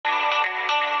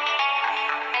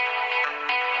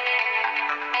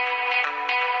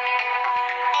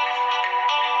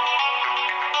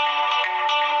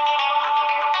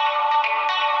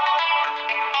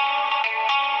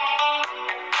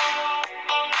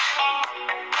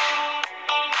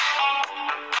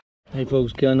Hey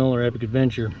folks, Noeller Epic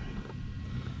Adventure.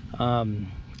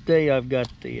 Today I've got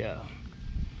the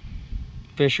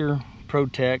Fisher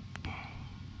ProTech.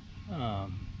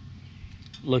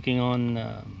 Looking on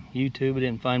YouTube, I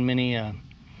didn't find many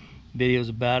videos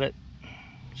about it,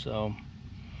 so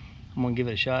I'm gonna give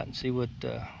it a shot and see what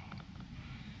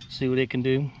it can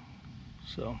do.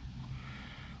 So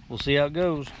we'll see how it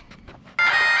goes.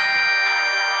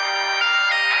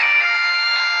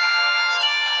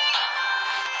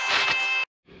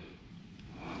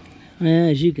 Well,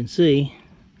 as you can see,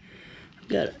 I've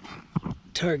got a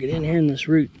target in here in this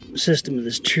root system of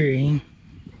this tree,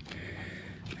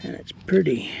 and it's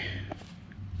pretty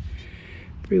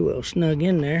well snug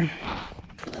in there.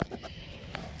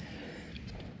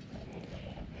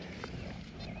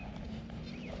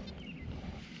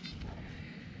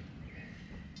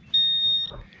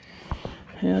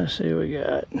 Yeah, let's see what we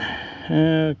got.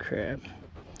 Oh crap.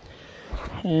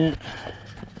 Yeah.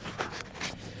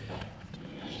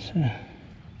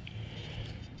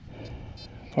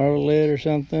 Part of lead or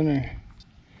something, or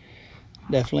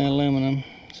definitely aluminum.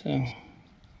 So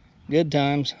good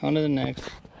times. On to the next.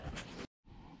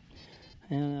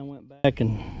 And I went back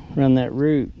and run that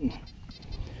route.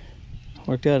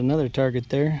 Worked out another target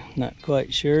there. Not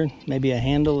quite sure. Maybe a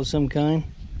handle of some kind.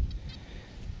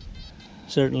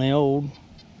 Certainly old.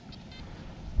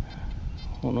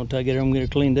 Won't know until I get her and get her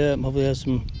cleaned up. Hopefully it has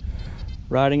some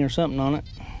writing or something on it.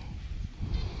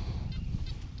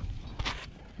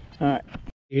 Alright,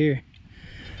 here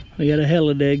we got a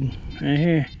helidig right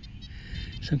here.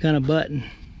 Some kind of button.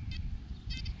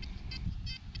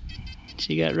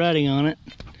 She got writing on it.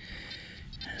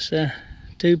 It's a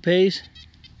 2-piece.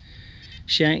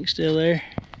 Shank still there.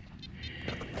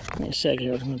 Give me a second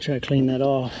here, I'm gonna try to clean that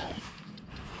off.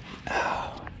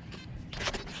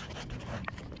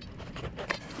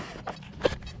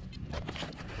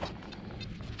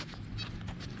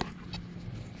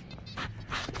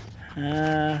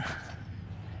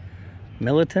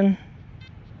 Militon.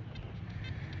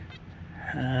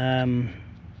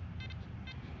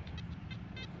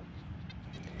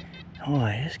 Oh,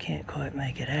 I just can't quite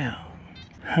make it out.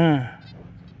 Huh.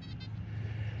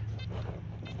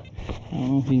 I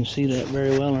don't know if you can see that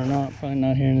very well or not. Probably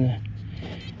not here in the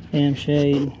damn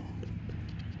shade.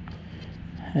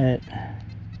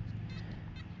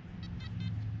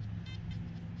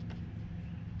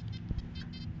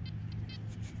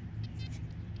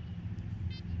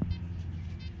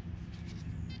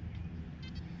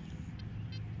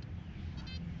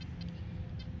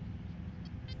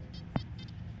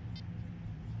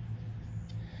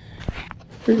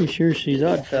 Pretty sure she's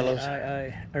Oddfellows.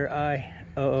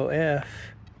 IOOF.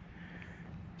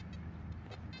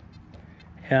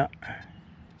 Yeah.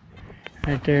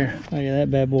 Right there. Look at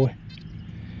that bad boy.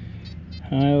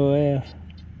 IOF.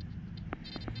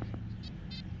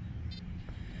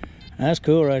 That's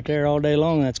cool right there. All day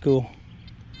long, that's cool.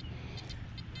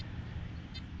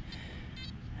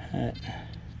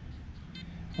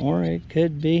 Or it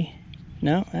could be.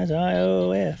 No, that's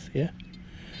IOF. Yeah.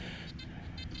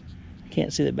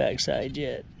 Can't see the backside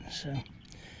yet, so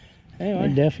anyway, I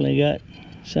definitely got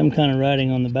some kind of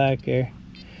writing on the back there.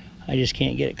 I just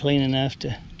can't get it clean enough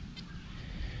to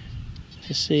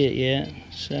see it yet.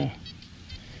 So,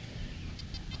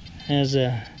 as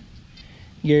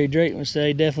Gary Drake would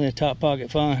say, definitely a top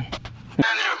pocket find.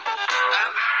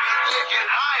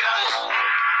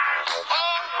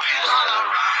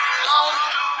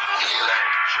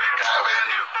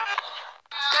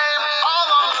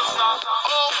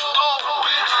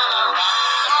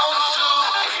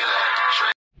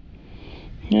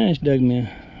 I just dug me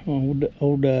an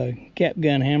old cap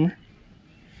gun hammer.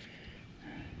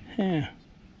 Yeah,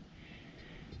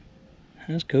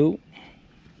 that's cool.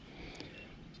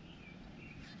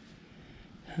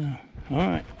 All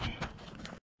right,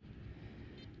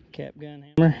 cap gun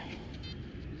hammer.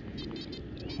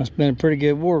 Must have been a pretty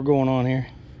good war going on here.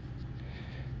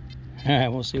 All right,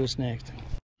 we'll see what's next.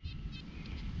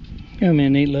 Got me a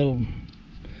neat little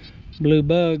blue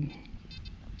bug.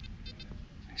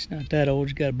 It's not that old,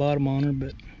 it's got a bottom on her,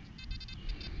 but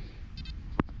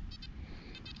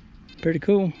pretty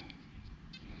cool.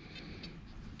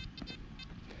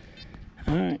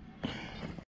 Alright.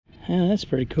 Yeah, that's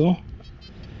pretty cool.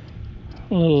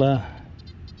 A little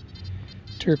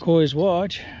turquoise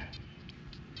watch.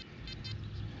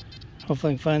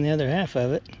 Hopefully I can find the other half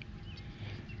of it.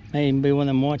 May even be one of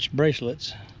them watch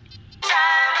bracelets.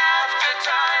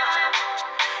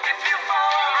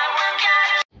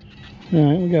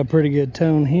 Alright, we got a pretty good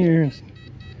tone here.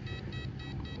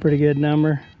 Pretty good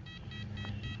number.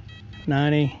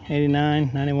 90,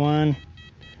 89, 91,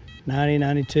 90,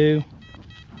 92.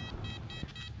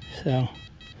 So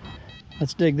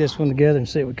let's dig this one together and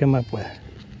see what we come up with.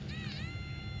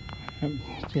 I'm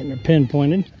getting her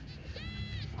pinpointed.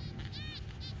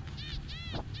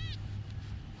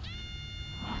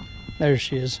 There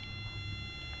she is.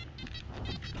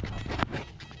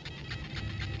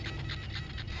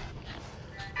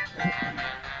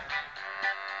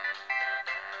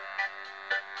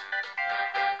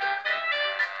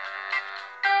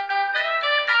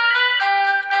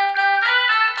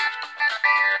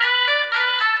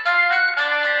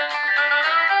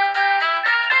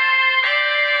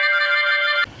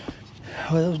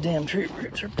 Well, those damn tree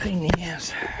roots are a pain in the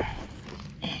ass.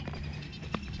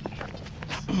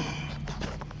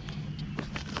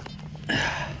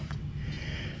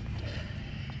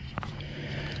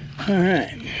 All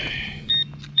right.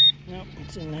 Nope,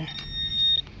 it's in there.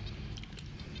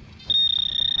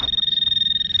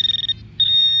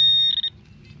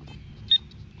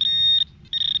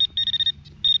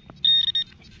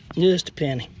 Just a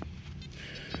penny.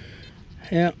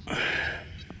 Yep.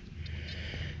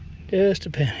 Just a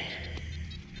penny.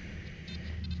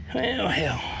 Well,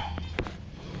 hell.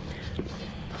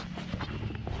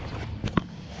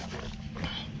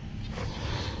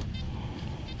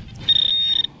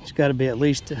 It's got to be at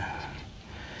least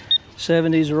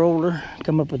 70s or older.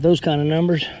 Come up with those kind of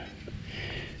numbers.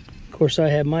 Of course, I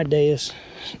have my Deus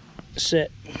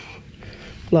set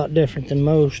a lot different than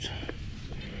most.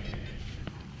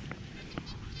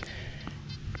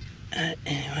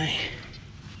 Anyway.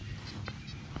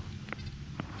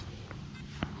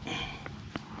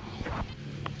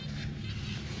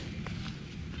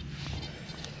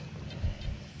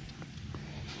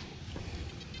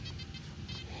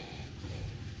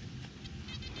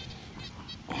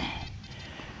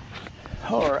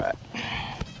 All right.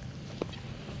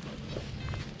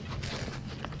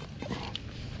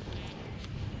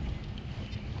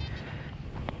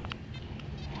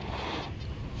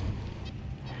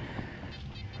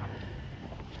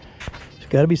 There's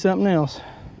got to be something else.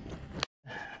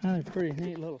 Another pretty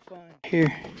neat little find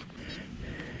here.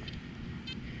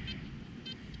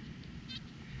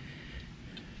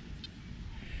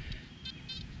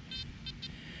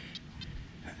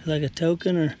 Like a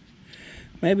token or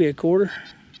maybe a quarter.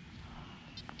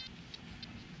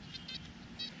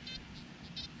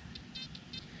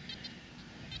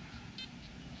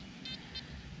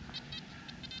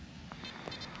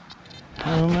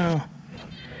 I don't know.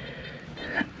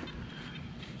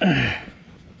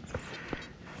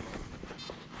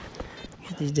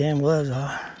 Get these damn gloves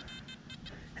off.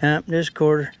 Yep, this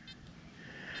quarter.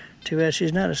 Too bad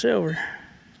she's not a silver.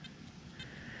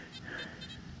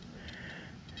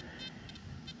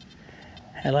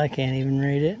 Hell, I can't even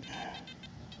read it.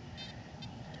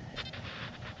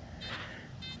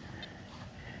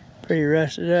 Pretty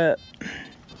rusted up.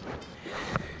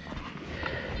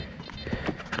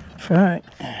 All right,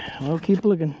 we'll keep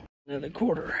looking. Another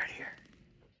quarter right here.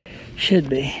 Should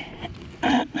be.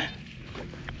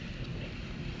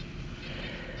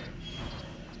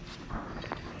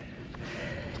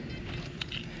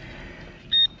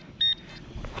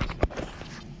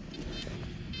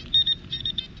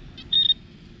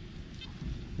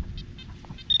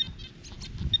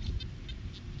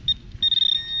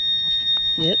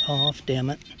 Get off, damn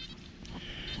it.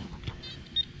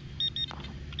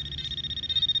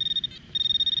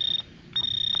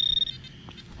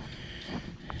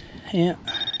 Yeah,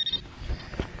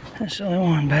 that's the only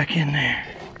one back in there.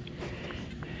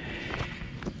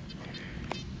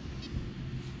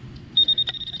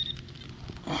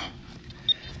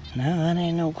 No, that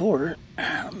ain't no quarter.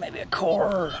 Maybe a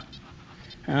quarter.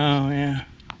 Oh, yeah.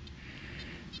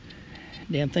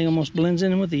 Damn thing almost blends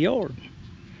in with the yard.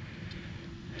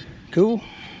 Cool.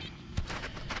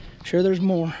 Sure there's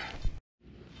more.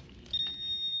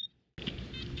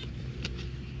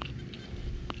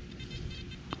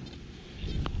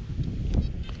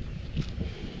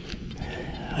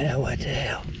 Yeah, what the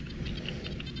hell?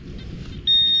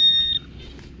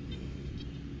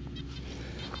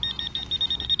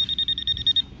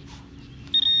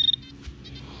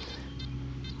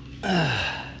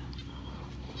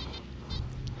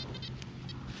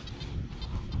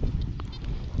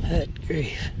 Good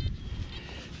grief.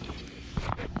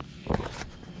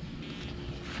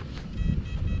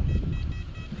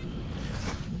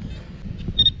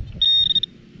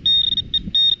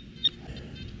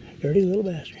 Dirty little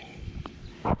bastard.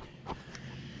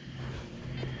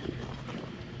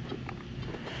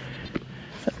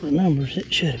 That was the numbers.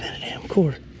 It should have been a damn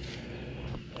quarter.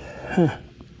 Huh.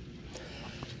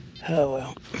 Oh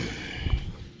well.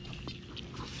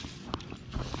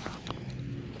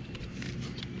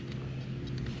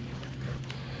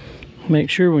 Make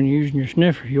sure when you're using your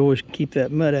sniffer, you always keep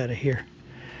that mud out of here.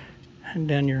 And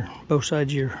down your both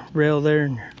sides of your rail there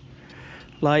and your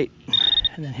light,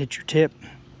 and then hit your tip.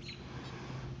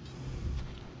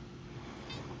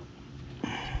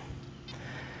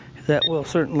 That will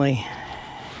certainly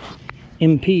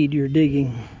impede your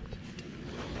digging.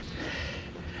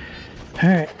 All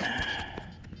right.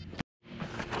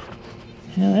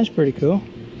 Yeah, that's pretty cool.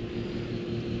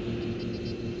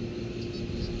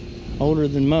 Older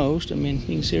than most. I mean,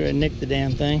 you can see where I nicked the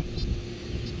damn thing.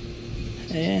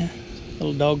 Yeah,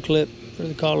 little dog clip for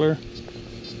the collar.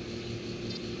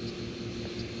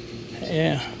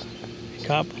 Yeah,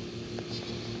 copper.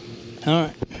 All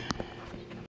right.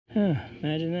 Huh,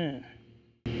 imagine that.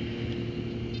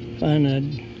 Find a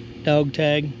dog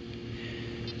tag.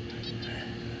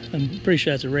 I'm pretty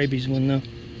sure that's a rabies one though.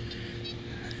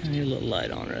 I need a little light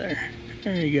on her there.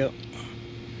 There you go.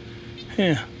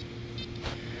 Yeah.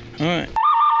 All right.